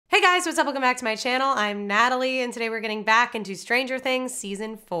guys, what's up? Welcome back to my channel. I'm Natalie, and today we're getting back into Stranger Things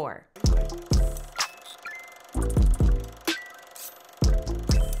Season 4.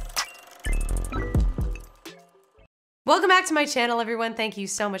 Welcome back to my channel, everyone. Thank you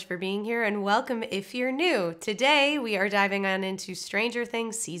so much for being here, and welcome if you're new. Today, we are diving on into Stranger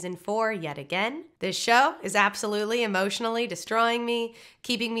Things Season 4 yet again. This show is absolutely emotionally destroying me,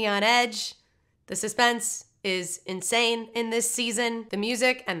 keeping me on edge. The suspense is insane in this season. The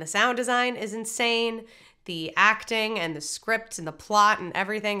music and the sound design is insane. The acting and the script and the plot and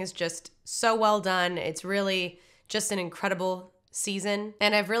everything is just so well done. It's really just an incredible season,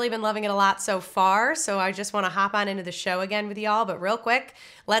 and I've really been loving it a lot so far, so I just want to hop on into the show again with y'all. But real quick,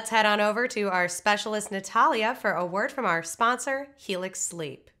 let's head on over to our specialist Natalia for a word from our sponsor, Helix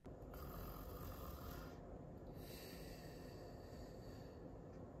Sleep.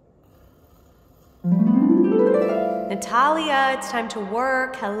 Natalia, it's time to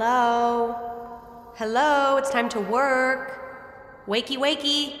work. Hello? Hello, it's time to work. Wakey,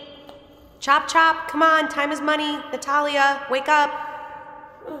 wakey. Chop, chop. Come on, time is money. Natalia, wake up.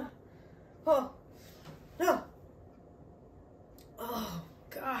 Oh, no. Oh,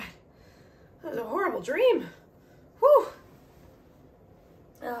 God. That was a horrible dream. Whew.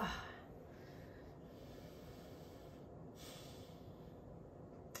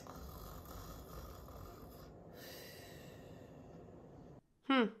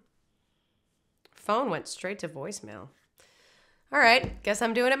 Phone went straight to voicemail. All right, guess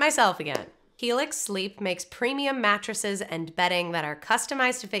I'm doing it myself again. Helix Sleep makes premium mattresses and bedding that are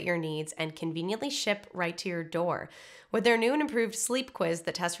customized to fit your needs and conveniently ship right to your door. With their new and improved sleep quiz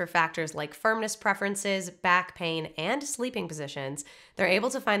that tests for factors like firmness preferences, back pain, and sleeping positions, they're able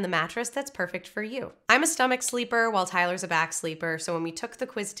to find the mattress that's perfect for you. I'm a stomach sleeper while Tyler's a back sleeper, so when we took the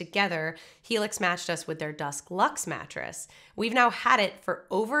quiz together, Helix matched us with their Dusk Luxe mattress. We've now had it for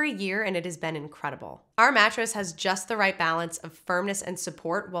over a year and it has been incredible. Our mattress has just the right balance of firmness and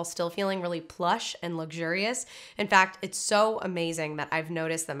support while still feeling really plush and luxurious. In fact, it's so amazing that I've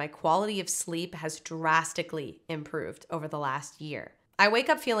noticed that my quality of sleep has drastically improved over the last year. I wake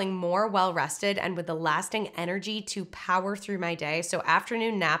up feeling more well-rested and with the lasting energy to power through my day, so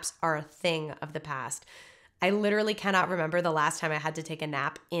afternoon naps are a thing of the past. I literally cannot remember the last time I had to take a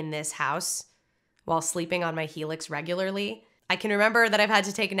nap in this house while sleeping on my Helix regularly. I can remember that I've had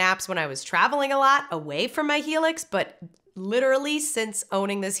to take naps when I was traveling a lot away from my Helix, but literally since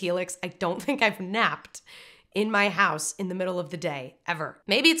owning this Helix, I don't think I've napped in my house in the middle of the day, ever.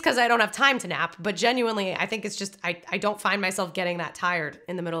 Maybe it's because I don't have time to nap, but genuinely, I think it's just, I don't find myself getting that tired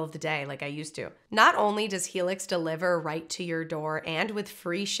in the middle of the day like I used to. Not only does Helix deliver right to your door and with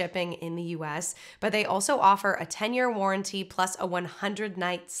free shipping in the US, but they also offer a 10-year warranty plus a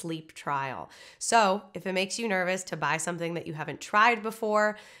 100-night sleep trial. So if it makes you nervous to buy something that you haven't tried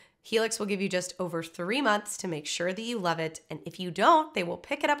before, Helix will give you just over 3 months to make sure that you love it, and if you don't, they will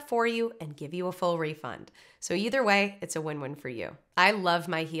pick it up for you and give you a full refund. So either way, it's a win-win for you. I love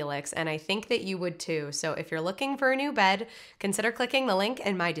my Helix, and I think that you would too. So if you're looking for a new bed, consider clicking the link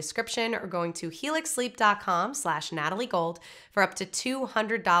in my description or going to helixsleep.com/NatalieGold for up to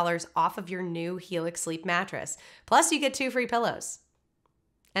 $200 off of your new Helix Sleep mattress. Plus, you get 2 free pillows.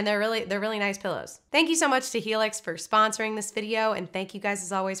 And they're really nice pillows. Thank you so much to Helix for sponsoring this video, and thank you guys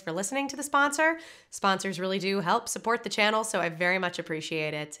as always for listening to the sponsor. Sponsors really do help support the channel, so I very much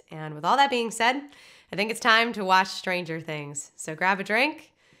appreciate it. And with all that being said, I think it's time to watch Stranger Things. So grab a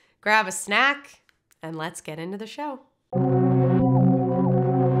drink, grab a snack, and let's get into the show.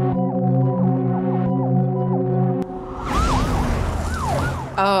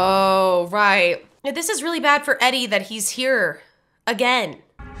 Oh, right. This is really bad for Eddie that he's here again.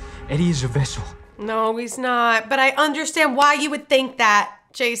 Eddie is a vessel. No, he's not. But I understand why you would think that,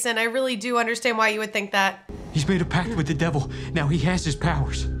 Jason. I really do understand why you would think that. He's made a pact with the devil. Now he has his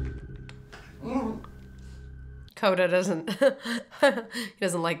powers. Coda doesn't, he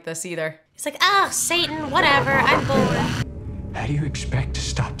doesn't like this either. He's like, ah, Satan, whatever, I'm bored. How do you expect to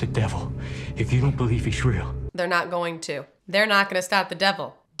stop the devil if you don't believe he's real? They're not going to. They're not going to stop the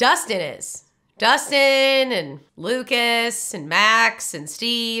devil. Dustin is. Dustin and Lucas and Max and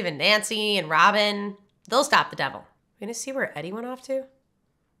Steve and Nancy and Robin, they'll stop the devil. We're gonna see where Eddie went off to?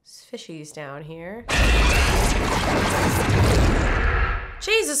 There's fishies down here.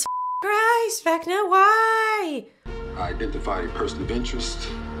 Jesus Christ, Vecna, why? Identify a person of interest.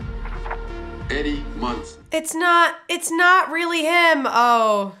 Eddie Munson. It's not really him.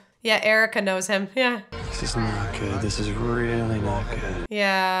 Oh, yeah, Erica knows him, yeah. This is not good. This is really not good.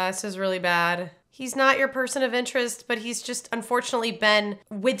 Yeah, this is really bad. He's not your person of interest, but he's just unfortunately been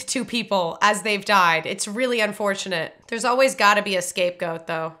with two people as they've died. It's really unfortunate. There's always got to be a scapegoat,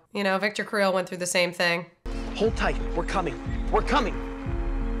 though. You know, Victor Creel went through the same thing. Hold tight. We're coming. We're coming.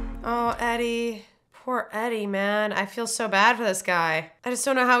 Oh, Eddie. Poor Eddie, man. I feel so bad for this guy. I just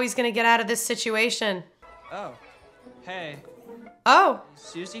don't know how he's gonna get out of this situation. Oh. Hey. Oh.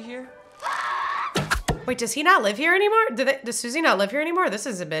 Susie here? Wait, does he not live here anymore? Does Susie not live here anymore? This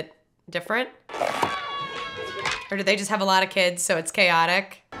is a bit different. Or do they just have a lot of kids, so it's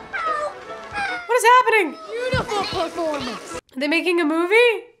chaotic? What is happening? Beautiful performance. Are they making a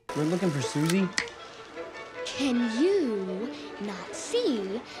movie? We're looking for Susie. Can you not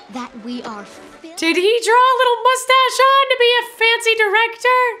see that we are Did he draw a little mustache on to be a fancy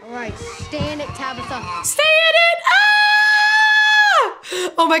director? All right, stay in it, Tabitha. Stay in it! Ah!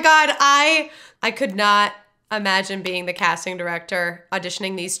 Oh my God, I could not imagine being the casting director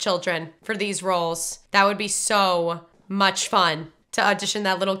auditioning these children for these roles. That would be so much fun to audition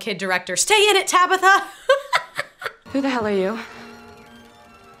that little kid director. Stay in it, Tabitha! Who the hell are you?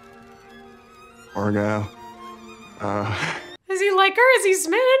 Argyle. Is he like her? Is he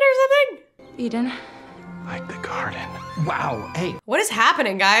smitten or something? Eden. Like the garden. Wow. Hey. What is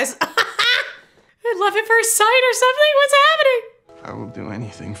happening, guys? Love at first sight or something? What's happening? I will do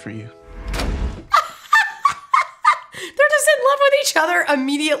anything for you. They're just in love with each other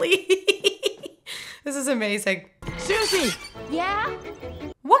immediately. This is amazing. Susie! Yeah?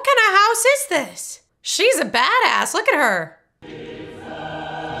 What kind of house is this? She's a badass. Look at her.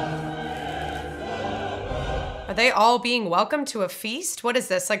 Are they all being welcomed to a feast? What is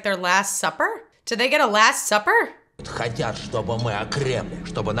this, like their last supper? Did they get a last supper? Хотят, чтобы мы окрепли,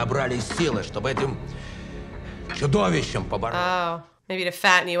 чтобы набрались силы, чтобы этим чудовищем побороться. Oh, maybe to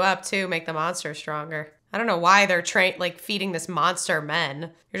fatten you up too, make the monster stronger. I don't know why they're like feeding this monster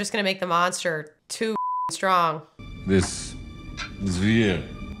men. You're just gonna make the monster too strong. This zvier,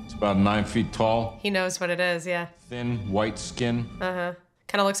 it's about 9 feet tall. He knows what it is, yeah. Thin, white skin. Uh-huh.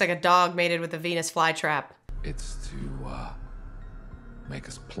 Kind of looks like a dog mated with a Venus flytrap. It's to make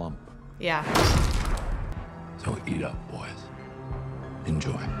us plump. Yeah. So eat up, boys.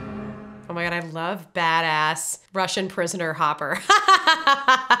 Enjoy. Oh my God, I love badass Russian prisoner Hopper.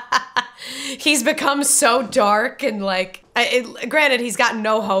 He's become so dark and like, granted, he's got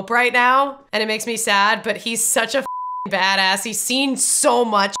no hope right now and it makes me sad, but he's such a badass. He's seen so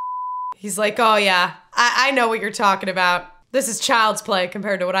much. He's like, oh yeah, I know what you're talking about. This is child's play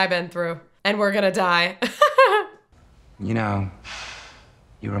compared to what I've been through and we're gonna die. You know,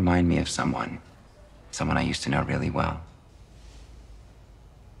 you remind me of someone I used to know really well.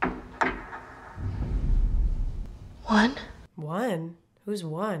 One? One? Who's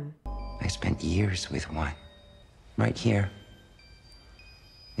one? I spent years with one. Right here.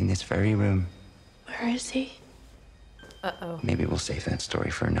 In this very room. Where is he? Uh-oh. Maybe we'll save that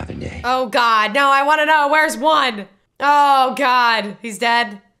story for another day. Oh God, no, I wanna know, where's one? Oh God, he's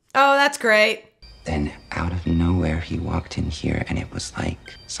dead. Oh, that's great. Then, out of nowhere, he walked in here, and it was like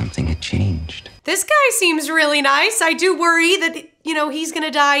something had changed. This guy seems really nice. I do worry that, you know, he's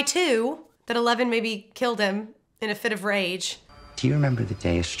gonna die too. That 11 maybe killed him in a fit of rage. Do you remember the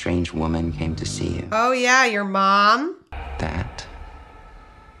day a strange woman came to see you? Oh yeah, your mom? That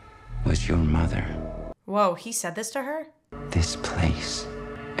was your mother. Whoa, he said this to her? This place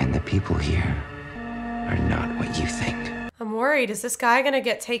and the people here are not what you think. I'm worried. Is this guy gonna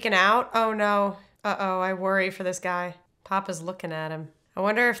get taken out? Oh no. Uh-oh, I worry for this guy. Papa's looking at him. I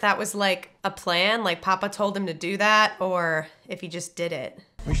wonder if that was like a plan, like Papa told him to do that, or if he just did it.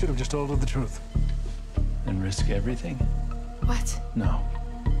 We should have just told her the truth. And risk everything? What? No.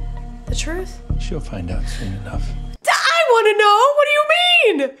 The truth? She'll find out soon enough. I want to know! What do you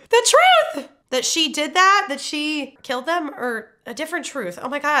mean? The truth! That she did that? That she killed them? Or a different truth? Oh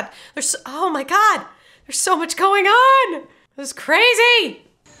my God. Oh my God. There's so much going on. This is crazy.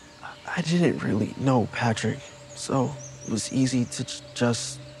 I didn't really know Patrick, so it was easy to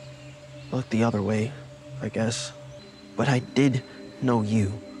just look the other way, I guess. But I did know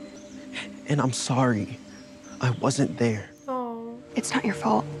you, and I'm sorry. I wasn't there. Oh. It's not your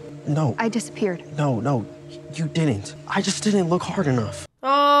fault. No. I disappeared. No, you didn't. I just didn't look hard enough.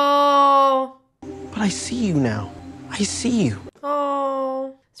 Oh. But I see you now. I see you.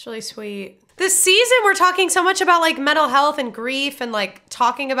 Oh. It's really sweet. This season, we're talking so much about like mental health and grief and like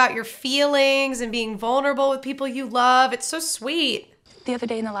talking about your feelings and being vulnerable with people you love. It's so sweet. The other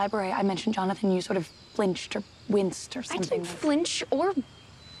day in the library, I mentioned Jonathan. You sort of flinched or winced or something. I didn't flinch or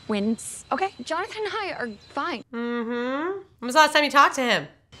wince. Okay, Jonathan and I are fine. Mm-hmm. When was the last time you talked to him?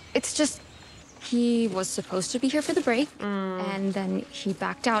 It's just He was supposed to be here for the break, and then he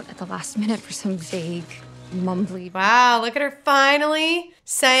backed out at the last minute for some vague, mumbly. Wow, look at her finally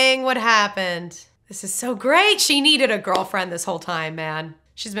saying what happened. This is so great. She needed a girlfriend this whole time, man.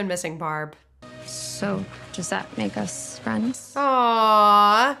 She's been missing Barb. So, does that make us friends?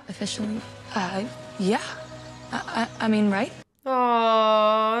 Aww. Officially? Yeah. I mean, right?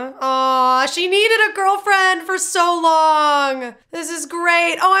 Aww. Aww. She needed a girlfriend for so long. This is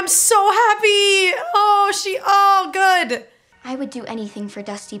great. Oh, I'm so happy. Oh, good. I would do anything for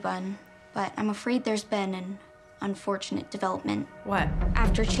Dusty Bun, but I'm afraid there's been an unfortunate development. What?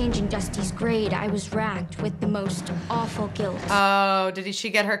 After changing Dusty's grade, I was racked with the most awful guilt. Oh, did she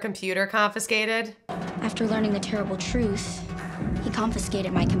get her computer confiscated? After learning the terrible truth, he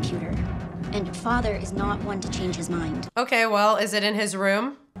confiscated my computer. And Father is not one to change his mind. Okay, well, is it in his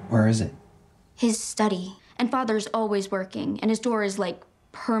room? Where is it? His study. And Father's always working, and his door is, like,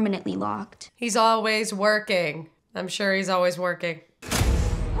 permanently locked. He's always working. I'm sure he's always working.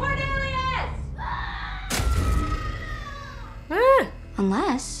 Cornelius!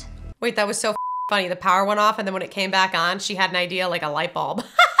 Unless... Wait, that was so funny. The power went off, and then when it came back on, she had an idea like a light bulb.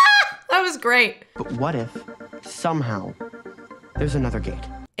 That was great. But what if, somehow, there's another gate?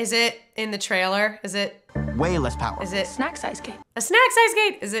 Is it in the trailer? Is it? Way less power. Is it? Snack-size gate. A snack-size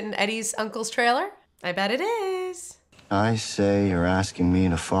gate? Is it in Eddie's uncle's trailer? I bet it is. I say you're asking me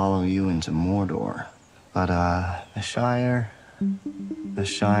to follow you into Mordor. But, the Shire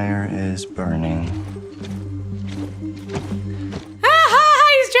is burning.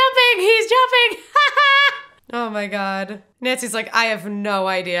 He's jumping! Oh my god. Nancy's like, I have no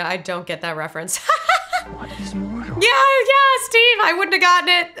idea. I don't get that reference. What is Mordor? Yeah, Steve. I wouldn't have gotten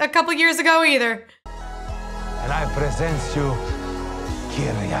it a couple years ago either. And I present you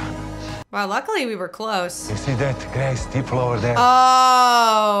Kirian. Wow, luckily we were close. You see that gray steeple over there?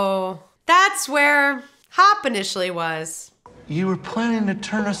 Oh, that's where Hop initially was. You were planning to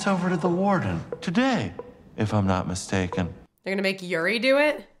turn us over to the warden today, if I'm not mistaken. They're gonna make Yuri do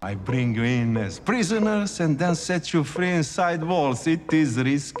it? I bring you in as prisoners and then set you free inside walls. It is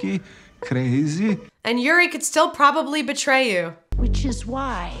risky, crazy. And Yuri could still probably betray you. Which is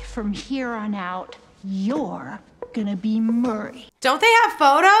why, from here on out, you're gonna be Murray. Don't they have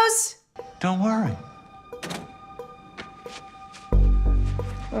photos? Don't worry.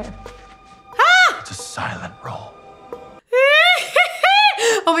 It's a silent roll.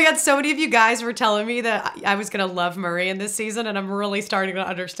 Oh my god, so many of you guys were telling me that I was gonna love Murray in this season, and I'm really starting to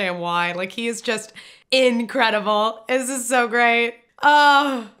understand why. Like, he is just incredible. This is so great.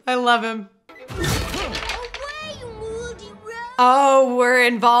 Oh, I love him. Oh, we're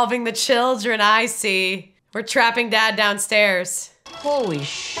involving the children, I see. We're trapping Dad downstairs. Holy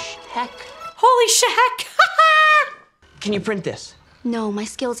heck. Holy heck! Can you print this? No, my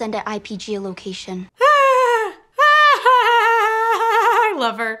skills end at IP geolocation. I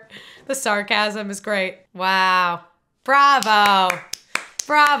love her. The sarcasm is great. Wow. Bravo.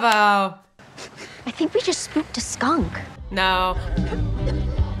 Bravo. I think we just spooked a skunk. No.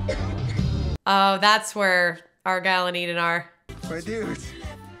 Oh, that's where Argyle and Eden are. My dude.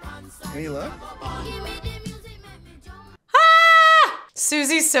 Any luck?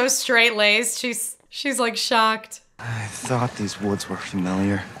 Susie's so straight-laced. She's like shocked. I thought these woods were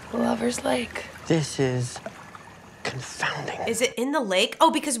familiar. Lover's Lake. This is confounding. Is it in the lake?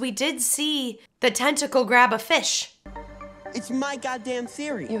 Oh, because we did see the tentacle grab a fish. It's my goddamn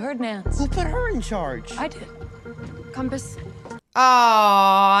theory. You heard Nance. Who put her in charge? I did. Compass.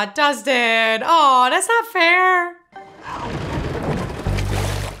 Oh, Dustin. Oh, that's not fair.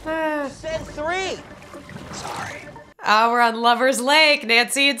 Said 3. Sorry. Oh, we're on Lover's Lake.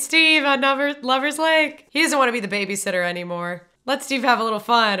 Nancy and Steve on Lover's Lake. He doesn't want to be the babysitter anymore. Let Steve have a little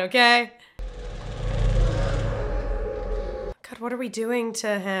fun, okay? God, what are we doing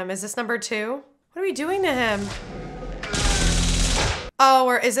to him? Is this number 2? What are we doing to him? Oh,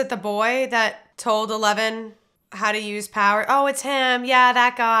 or is it the boy that told 11 how to use power? Oh, it's him. Yeah,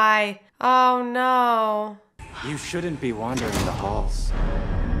 that guy. Oh, no. You shouldn't be wandering the halls.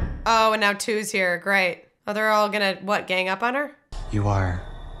 Oh, and now 2's here. Great. Oh, they're all gonna, what, gang up on her? You are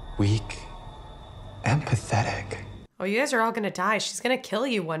weak and pathetic. Oh, you guys are all gonna die. She's gonna kill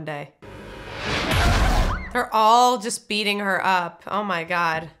you one day. They're all just beating her up. Oh my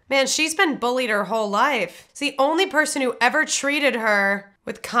god. Man, she's been bullied her whole life. It's the only person who ever treated her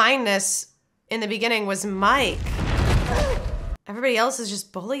with kindness in the beginning was Mike. Everybody else has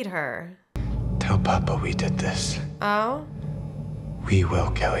just bullied her. Tell Papa we did this. Oh? We will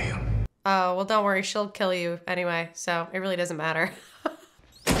kill you. Oh, well, don't worry. She'll kill you anyway, so it really doesn't matter.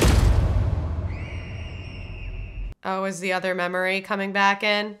 Oh, is the other memory coming back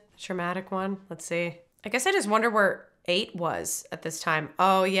in? traumatic one. Let's see. I guess I just wonder where 8 was at this time.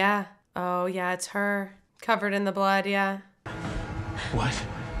 Oh, yeah. Oh, yeah, it's her. Covered in the blood, yeah. What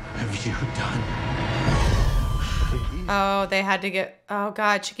have you done? Oh, they had to get... Oh,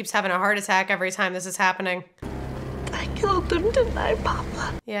 God, she keeps having a heart attack every time this is happening. I killed them tonight,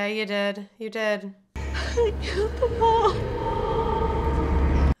 Papa. Yeah, you did. You did. I killed them all.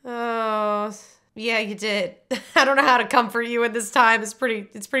 Oh, yeah, you did. I don't know how to comfort you at this time. It's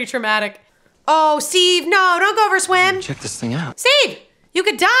pretty traumatic. Oh, Steve, no, don't go for a swim. Check this thing out. Steve, you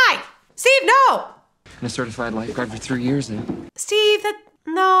could die. Steve, no. Been a certified lifeguard for 3 years now. Steve,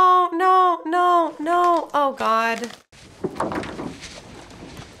 no. Oh, God.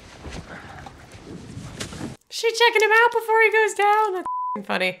 She checking him out before he goes down. That's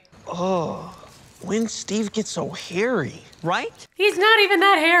funny. Oh, when Steve gets so hairy, right? He's not even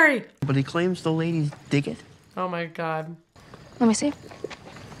that hairy. But he claims the ladies dig it. Oh, my God. Let me see.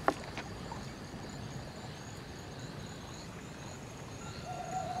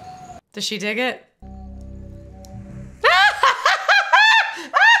 Does she dig it?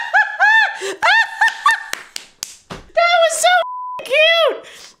 That was so cute!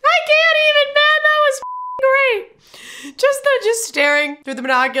 I can't even, man, that was great! Just staring through the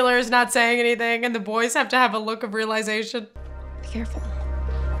binoculars, not saying anything, and the boys have to have a look of realization. Be careful.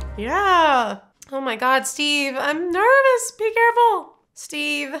 Yeah. Oh my God, Steve, I'm nervous. Be careful.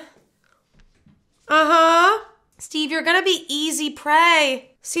 Steve. Uh-huh. Steve, you're gonna be easy prey.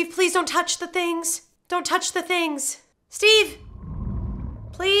 Steve, please don't touch the things. Don't touch the things. Steve,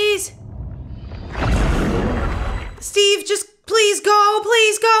 please. Steve, just please go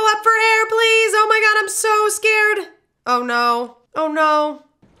up for air, please. Oh my God, I'm so scared. Oh no, oh no.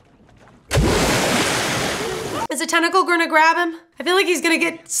 Is a tentacle gonna grab him? I feel like he's gonna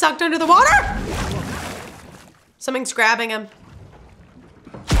get sucked under the water. Something's grabbing him.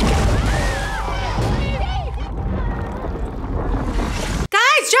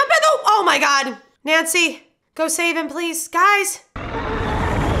 Guys, jump in the... Oh my God. Nancy, go save him, please. Guys.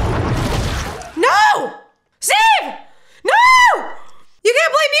 No! Steve! No! You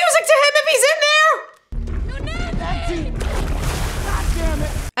can't play music to him if he's in there!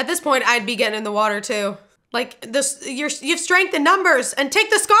 At this point, I'd be getting in the water too. Like, you've strength in numbers, and take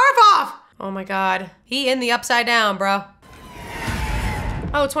the scarf off! Oh my God. He in the upside down, bro.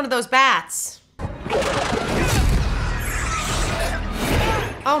 Oh, it's one of those bats.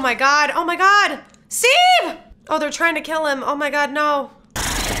 Oh my God, oh my God! Steve! Oh, they're trying to kill him. Oh my God, no.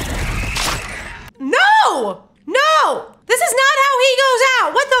 No! No! This is not how he goes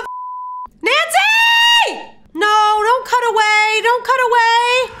out! What the f? Nancy! No, don't cut away! Don't cut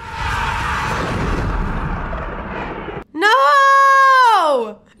away!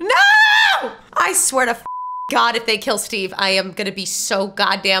 No! No! I swear to God, if they kill Steve, I am gonna be so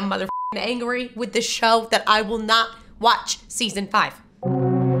goddamn mother angry with this show that I will not watch season 5.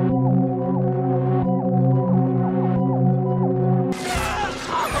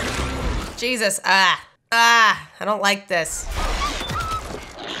 Jesus, I don't like this.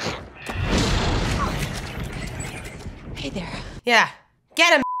 Hey there. Yeah,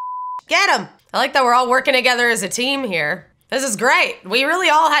 get him, get him. I like that we're all working together as a team here. This is great. We really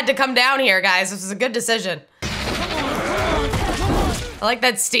all had to come down here, guys. This was a good decision. I like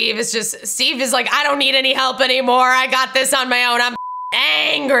that Steve is like, I don't need any help anymore. I got this on my own. I'm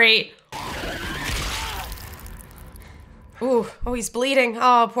angry. Ooh, oh, he's bleeding.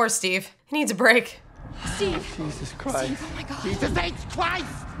 Oh, poor Steve. He needs a break. Steve. Jesus Christ. Steve, oh my God. Jesus H. Christ!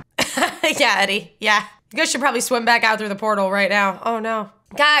 Yeah, Eddie. Yeah. You guys should probably swim back out through the portal right now. Oh, no.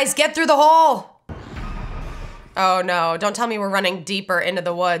 Guys, get through the hole. Oh, no. Don't tell me we're running deeper into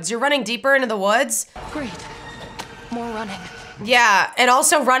the woods. You're running deeper into the woods? Great. More running. Yeah, and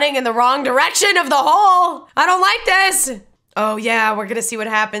also running in the wrong direction of the hole. I don't like this. Oh, yeah, we're gonna see what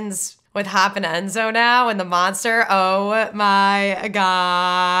happens with Hop and Enzo now and the monster. Oh my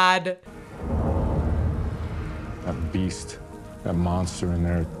God. That beast, that monster in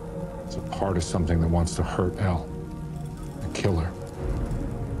there, it's a part of something that wants to hurt Elle. A killer.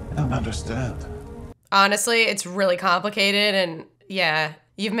 I don't understand. Honestly, it's really complicated and yeah,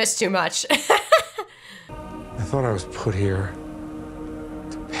 you've missed too much. I thought I was put here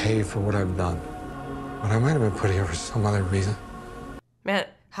to pay for what I've done. But I might have been put here for some other reason. Man,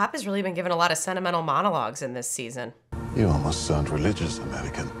 Hop has really been given a lot of sentimental monologues in this season. You almost sound religious,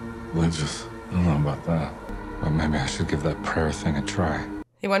 American. Religious? I don't know about that. But maybe I should give that prayer thing a try.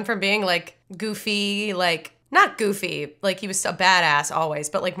 He went from being like goofy, like, not goofy, like he was a badass always,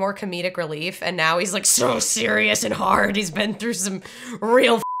 but like more comedic relief. And now he's like so serious and hard. He's been through some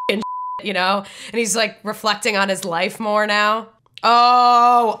real shit, you know? And he's like reflecting on his life more now.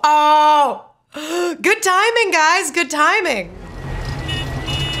 Oh! Good timing, guys. Good timing.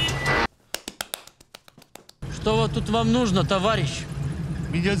 Что вот тут вам нужно, товарищ?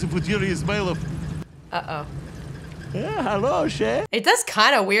 Меня зовут Юрий Измайлов. Uh-oh. Hello, шеф. It does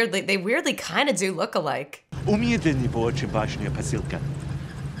kind of weirdly, they weirdly kind of do look alike. У меня для него очень важная посылка.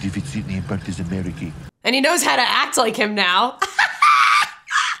 Дефицитный импорт из Америки. And he knows how to act like him now.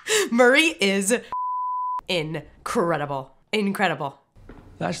 Murray is incredible. Incredible.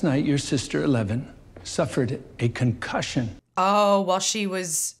 Last night, your sister, 11, suffered a concussion. Oh, while she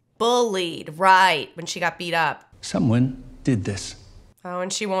was bullied, right, when she got beat up. Someone did this. Oh,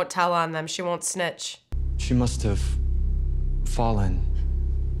 and she won't tell on them. She won't snitch. She must have fallen.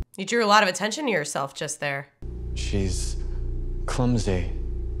 You drew a lot of attention to yourself just there. She's clumsy.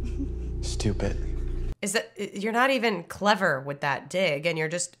 Stupid. Is that, you're not even clever with that dig, and you're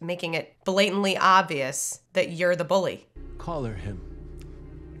just making it blatantly obvious that you're the bully. Collar him.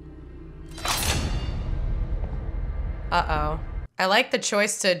 Uh-oh. I like the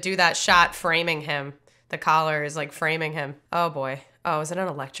choice to do that shot framing him. The collar is like framing him. Oh boy. Oh, is it an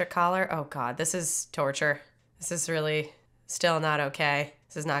electric collar? Oh God, this is torture. This is really still not okay.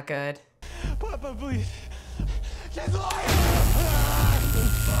 This is not good. Papa, please.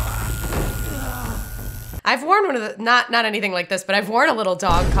 I've worn one of the, not anything like this, but I've worn a little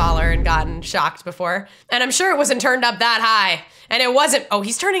dog collar and gotten shocked before. And I'm sure it wasn't turned up that high. And it wasn't, oh,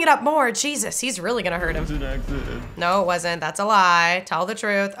 he's turning it up more. Jesus, he's really gonna hurt him. It's an accident. No, it wasn't. That's a lie. Tell the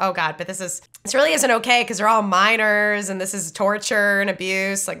truth. Oh God, but this really isn't okay because they're all minors and this is torture and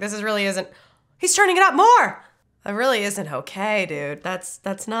abuse. Like this really isn't, he's turning it up more. That really isn't okay, dude. It's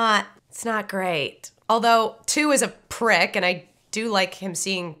not great. Although 2 is a prick and I do like him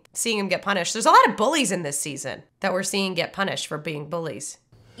seeing him get punished. There's a lot of bullies in this season that we're seeing get punished for being bullies.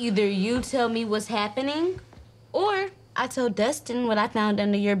 Either you tell me what's happening, or I tell Dustin what I found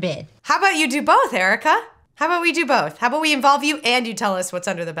under your bed. How about you do both, Erica? How about we do both? How about we involve you and you tell us what's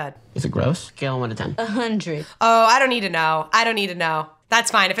under the bed? Is it gross? Scale 1 to 10. 100. Oh, I don't need to know. I don't need to know.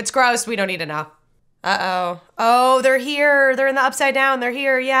 That's fine. If it's gross, we don't need to know. Uh-oh. Oh, they're here. They're in the upside down. They're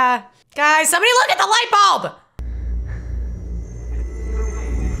here. Yeah. Guys, somebody look at the light bulb!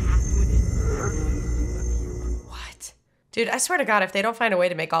 Dude, I swear to God, if they don't find a way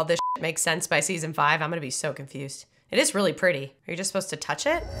to make all this shit make sense by season 5, I'm gonna be so confused. It is really pretty. Are you just supposed to touch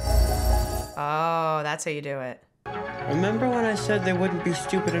it? Oh, that's how you do it. Remember when I said they wouldn't be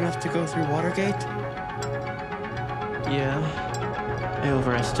stupid enough to go through Watergate? Yeah, I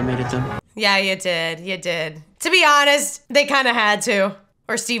overestimated them. Yeah, you did. You did. To be honest, they kind of had to.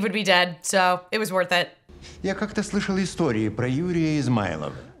 Or Steve would be dead, so it was worth it. Я как-то слышал истории про Юрия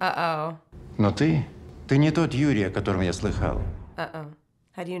Измайлова. Uh-oh. Но ты не тот Юрий, о котором я слыхал. Uh-oh.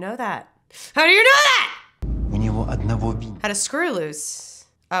 How do you know that? How do you know that? У него одного винта. Had a screw loose.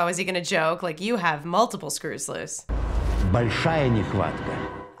 Oh, is he gonna joke? Like, you have multiple screws loose. Большая нехватка.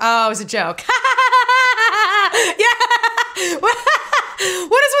 Oh, it was a joke. Yeah!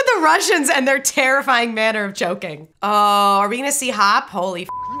 What is with the Russians and their terrifying manner of joking? Oh, are we gonna see Hop? Holy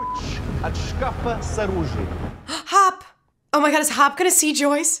От шкафа с оружием. Hop! Oh my God, is Hop gonna see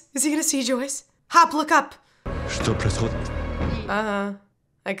Joyce? Is he gonna see Joyce? Hop, look up. Что происходит? Uh-huh.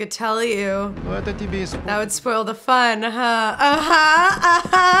 I could tell you. Это тебе That would spoil the fun, huh?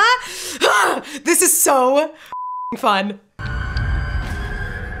 This is so fun.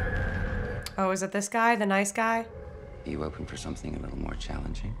 Oh, is it this guy? The nice guy? Are you open for something a little more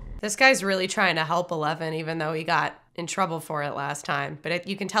challenging? This guy's really trying to help 11, even though he got in trouble for it last time. But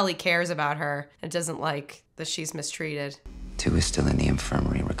you can tell he cares about her and doesn't like that she's mistreated. 2 is still in the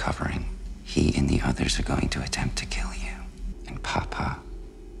infirmary recovering. He and the others are going to attempt to kill you. And Papa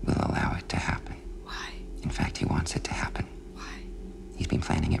will allow it to happen. Why? In fact, he wants it to happen. Why? He's been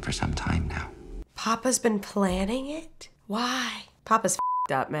planning it for some time now. Papa's been planning it? Why? Papa's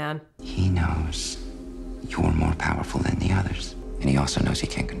f***ed up, man. He knows you're more powerful than the others. And he also knows he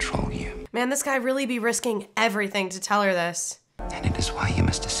can't control you. Man, this guy really be risking everything to tell her this. And it is why you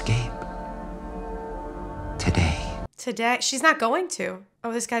must escape. Today. Today? She's not going to.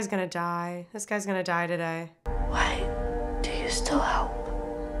 Oh, this guy's gonna die. This guy's gonna die today. Why do you still help?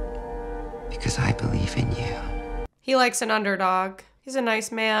 Because I believe in you. He likes an underdog. He's a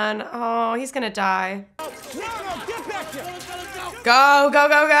nice man. Oh, he's gonna die. No, get back here. Go, go,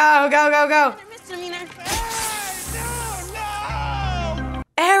 go, go, go, go, go.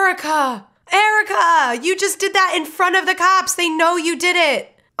 Erica! Erica! You just did that in front of the cops. They know you did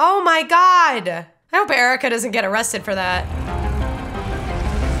it. Oh my God. I hope Erica doesn't get arrested for that.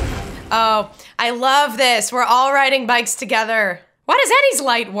 Oh, I love this. We're all riding bikes together. Why does Eddie's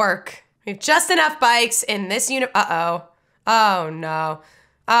light work? We have just enough bikes in this unit. Uh-oh. Oh no.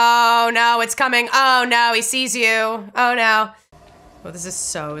 Oh no, it's coming. Oh no, he sees you. Oh no. Oh, this is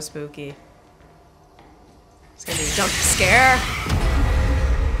so spooky. It's gonna be a jump scare.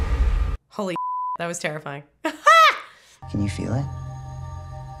 Holy that was terrifying. Can you feel it?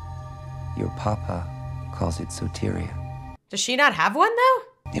 Your papa calls it soteria. Does she not have one though?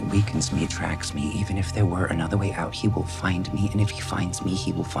 It weakens me, attracts me. Even if there were another way out, he will find me. And if he finds me,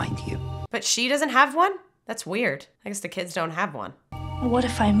 he will find you. But she doesn't have one? That's weird. I guess the kids don't have one. What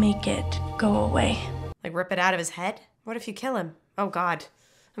if I make it go away? Like rip it out of his head? What if you kill him? Oh God,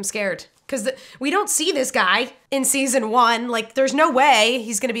 I'm scared. Because we don't see this guy in season 1. Like there's no way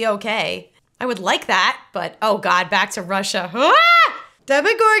he's gonna be okay. I would like that, but oh God, back to Russia. Ah!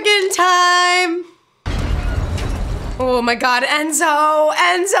 Demogorgon time! Oh my God, Enzo!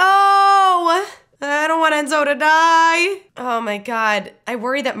 Enzo! I don't want Enzo to die. Oh my God. I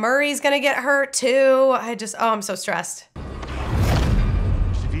worry that Murray's gonna get hurt too. I'm so stressed.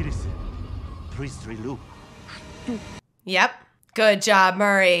 Yep. Good job,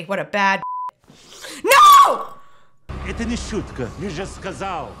 Murray. What a bad No! Это не шутка. Я же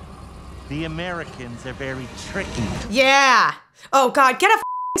сказал. The Americans are very tricky. Yeah. Oh God, get a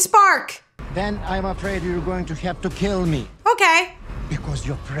spark. Then I'm afraid you're going to have to kill me. Okay. Because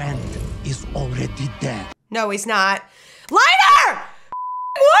your friend is already dead. No, he's not. Lighter!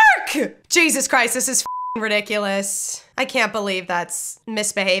 Work! Jesus Christ, this is ridiculous. I can't believe that's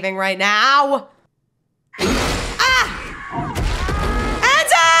misbehaving right now. Ah!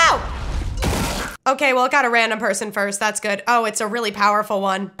 Enzo! Okay, well, it got a random person first. That's good. Oh, it's a really powerful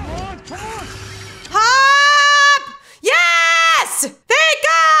one. Hop! Yes! Thank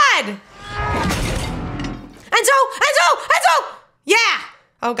God! Enzo! Enzo! Enzo! Yeah!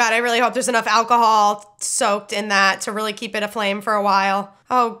 Oh God, I really hope there's enough alcohol soaked in that to really keep it aflame for a while.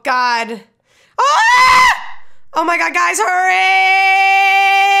 Oh God. Oh! Oh my God, guys, hurry!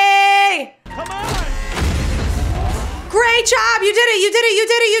 Come on! Great job! You did it! You did it! You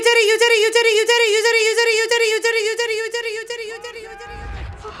did it! You did it! You did it! You did it! You did it! You did it! You did it! You did it! You did it! You did it! You did it! You did it! You did it! You did it!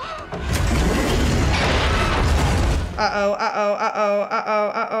 Uh-oh, uh-oh, uh-oh, uh-oh, uh-oh,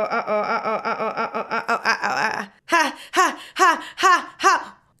 uh-oh, uh-oh, uh-oh, uh-oh, uh-oh, uh-oh, ha, ha, ha, ha,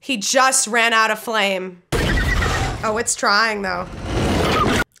 ha. He just ran out of flame. Oh, it's trying though.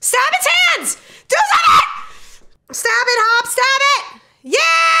 Stab its hands! Do something! Stab it, Hop, stab it!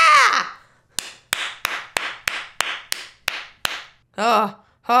 Yeah!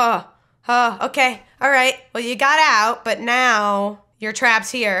 Okay, all right. Well, you got out, but now your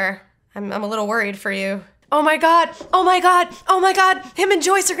trap's here. I'm a little worried for you. Oh my God, oh my God, oh my God. Him and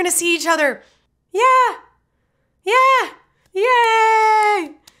Joyce are gonna see each other. Yeah, yeah,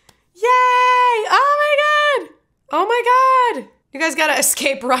 yay, yay. Oh my God, oh my God. You guys gotta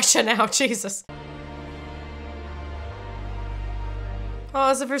escape Russia now, Jesus.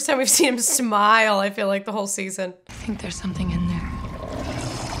 Oh, it's the first time we've seen him smile, I feel like, the whole season. I think there's something in there.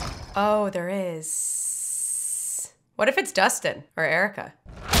 Oh, there is. What if it's Dustin or Erica?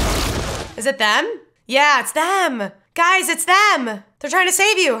 Is it them? Yeah, it's them. Guys, it's them. They're trying to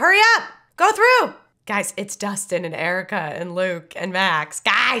save you. Hurry up. Go through. Guys, it's Dustin and Erica and Luke and Max.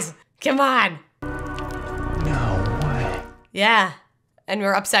 Guys, come on. No way. Yeah. And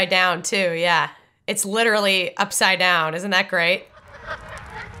we're upside down too, yeah. It's literally upside down. Isn't that great?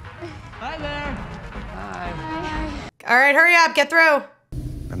 Hi there. Hi. All right, hurry up. Get through.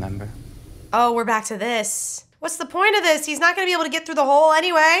 Remember? Oh, we're back to this. What's the point of this? He's not gonna be able to get through the hole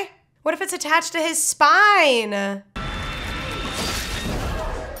anyway. What if it's attached to his spine?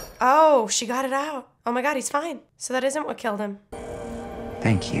 Oh, she got it out. Oh my God, he's fine. So that isn't what killed him.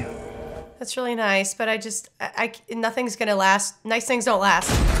 Thank you. That's really nice, but nothing's gonna last. Nice things don't last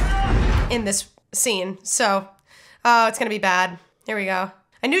in this scene. So, oh, it's gonna be bad. Here we go.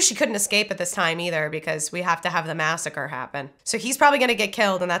 I knew she couldn't escape at this time either because we have to have the massacre happen. So he's probably gonna get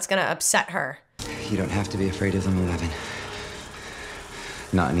killed and that's gonna upset her. You don't have to be afraid of them, 11.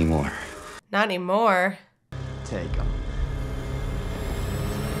 Not anymore. Not anymore. Take them.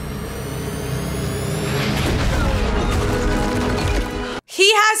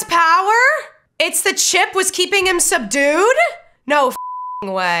 He has power? It's the chip was keeping him subdued? No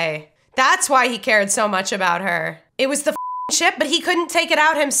f***ing way. That's why he cared so much about her. It was the f***ing chip, but he couldn't take it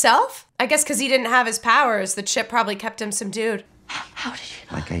out himself? I guess because he didn't have his powers, the chip probably kept him subdued. How did you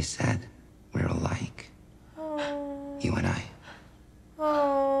know? Like I said, we're alike. Oh. You and I.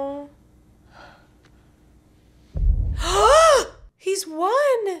 Oh. He's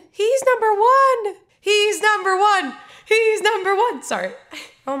won. He's number one. He's number one. He's number one. Sorry.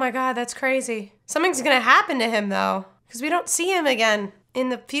 Oh my God, that's crazy. Something's gonna happen to him though, because we don't see him again in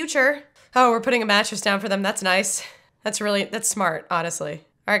the future. Oh, we're putting a mattress down for them. That's nice. That's smart, honestly.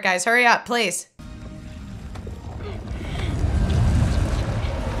 All right, guys, hurry up, please.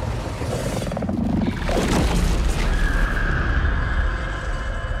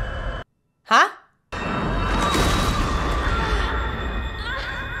 Huh?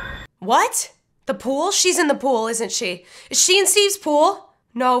 What? The pool? She's in the pool, isn't she? Is she in Steve's pool?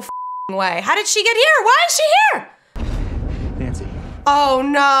 No f***ing way. How did she get here? Why is she here? Nancy. Oh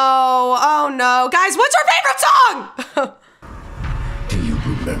no, oh no. Guys, what's her favorite song? Do you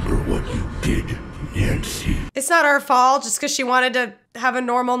remember what you did, Nancy? It's not her fault just because she wanted to have a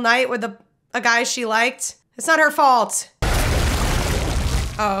normal night with a guy she liked. It's not her fault.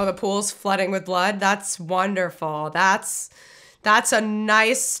 Oh, the pool's flooding with blood. That's wonderful. That's a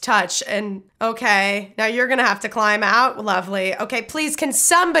nice touch. And okay, now you're gonna have to climb out. Lovely. Okay, please, can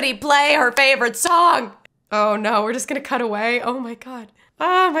somebody play her favorite song? Oh no, we're just gonna cut away. Oh my God.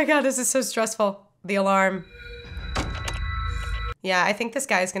 Oh my God, this is so stressful. The alarm. Yeah, I think this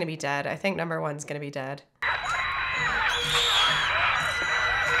guy's gonna be dead. I think number 1's gonna be dead.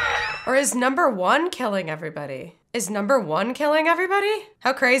 Or is number 1 killing everybody? Is number 1 killing everybody?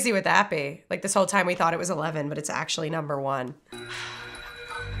 How crazy would that be? Like this whole time we thought it was 11, but it's actually number 1.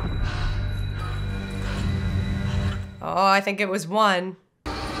 Oh, I think it was 1.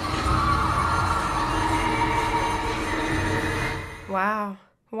 Wow.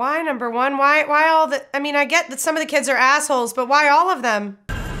 Why number 1? Why all the, I mean, I get that some of the kids are assholes, but why all of them?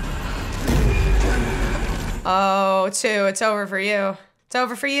 Oh, 2, it's over for you. It's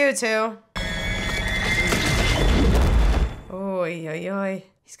over for you, 2. Oy, oy, oy.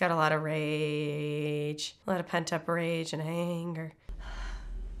 He's got a lot of rage. A lot of pent-up rage and anger.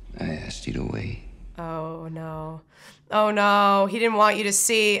 I asked you to wait. Oh, no. Oh, no. He didn't want you to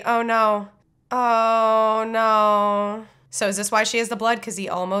see. Oh, no. Oh, no. So is this why she has the blood? Because he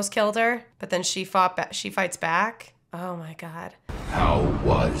almost killed her, but then she fights back? Oh, my God. How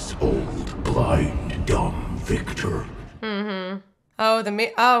was old, blind, dumb Victor? Mm-hmm. Oh,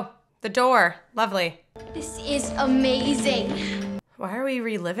 the door. Lovely. This is amazing. Why are we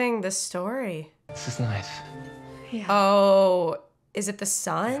reliving this story? This is nice. Yeah. Oh, is it the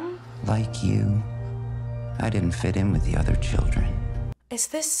son? Like you, I didn't fit in with the other children. Is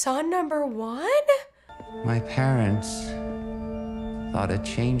this son number 1? My parents thought a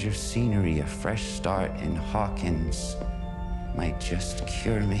change of scenery, a fresh start in Hawkins might just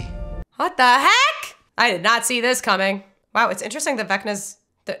cure me. What the heck? I did not see this coming. Wow, it's interesting that Vecna's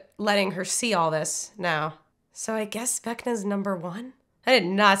letting her see all this now. So I guess Vecna's number 1? I did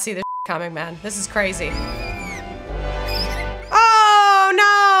not see this coming, man. This is crazy. Oh,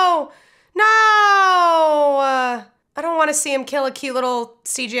 no! No! I don't want to see him kill a cute little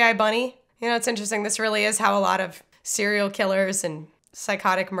CGI bunny. You know, it's interesting. This really is how a lot of serial killers and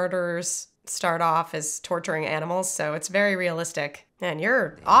psychotic murderers start off, as torturing animals. So it's very realistic. Man,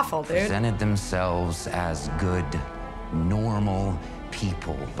 you're awful, dude. Presented themselves as good, normal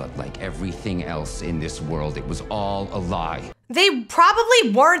people, but like everything else in this world, it was all a lie. They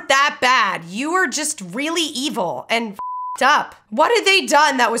probably weren't that bad. You were just really evil and f***ed up. What had they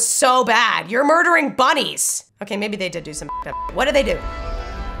done that was so bad? You're murdering bunnies. Okay, maybe they did do some f***ed up. What did they do?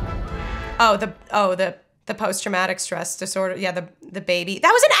 Oh, the post-traumatic stress disorder. Yeah, the baby.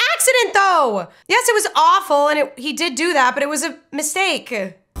 That was an accident, though. Yes, it was awful, and he did do that, but it was a mistake.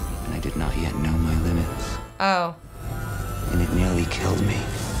 And I did not yet know my limits. Oh. And it nearly killed me.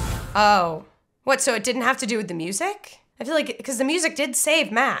 Oh. What, so it didn't have to do with the music? I feel like, because the music did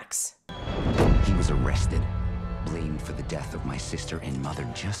save Max. He was arrested, blamed for the death of my sister and mother,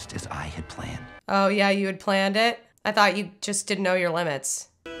 just as I had planned. Oh, yeah, you had planned it? I thought you just didn't know your limits.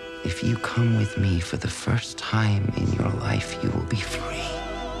 If you come with me for the first time in your life, you will be free.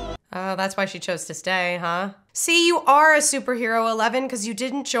 Oh, that's why she chose to stay, huh? See, you are a superhero, 11, because you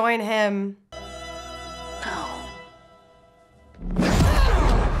didn't join him. No.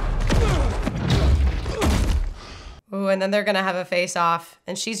 Ooh, and then they're gonna have a face-off,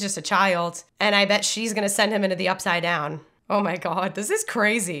 and she's just a child, and I bet she's gonna send him into the Upside Down. Oh my God, this is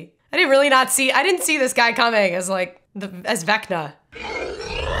crazy. I didn't see this guy coming as as Vecna.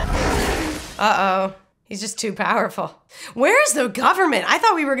 Uh-oh. He's just too powerful. Where's the government? I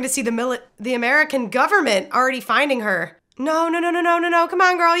thought we were gonna see the American government already finding her. No. Come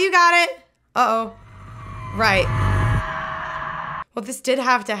on, girl, you got it. Uh-oh. Right. Well, this did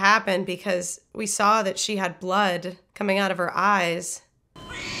have to happen because we saw that she had blood coming out of her eyes.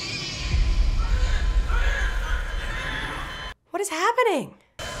 What is happening?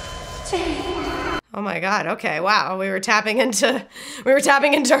 Oh my God, okay, wow. We were tapping into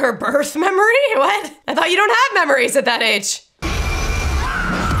her birth memory? What? I thought you don't have memories at that age.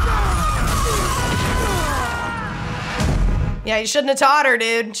 Yeah, you shouldn't have taught her,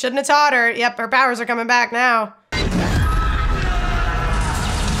 dude. Shouldn't have taught her. Yep, her powers are coming back now.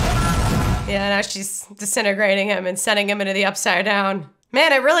 Yeah, now she's disintegrating him and sending him into the Upside Down.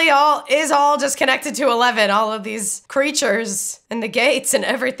 Man, it really is all just connected to 11. All of these creatures and the gates and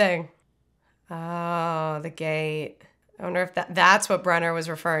everything. Oh, the gate. I wonder if that's what Brenner was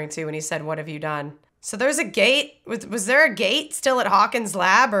referring to when he said, "What have you done?" So there's a gate. Was there a gate still at Hawkins'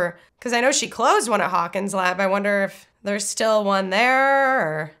 lab? Or because I know she closed one at Hawkins' lab. I wonder if there's still one there,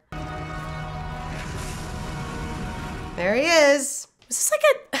 or... There he is. This is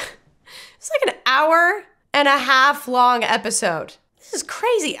like an hour and a half long episode. This is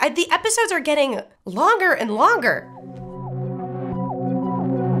crazy. The episodes are getting longer and longer.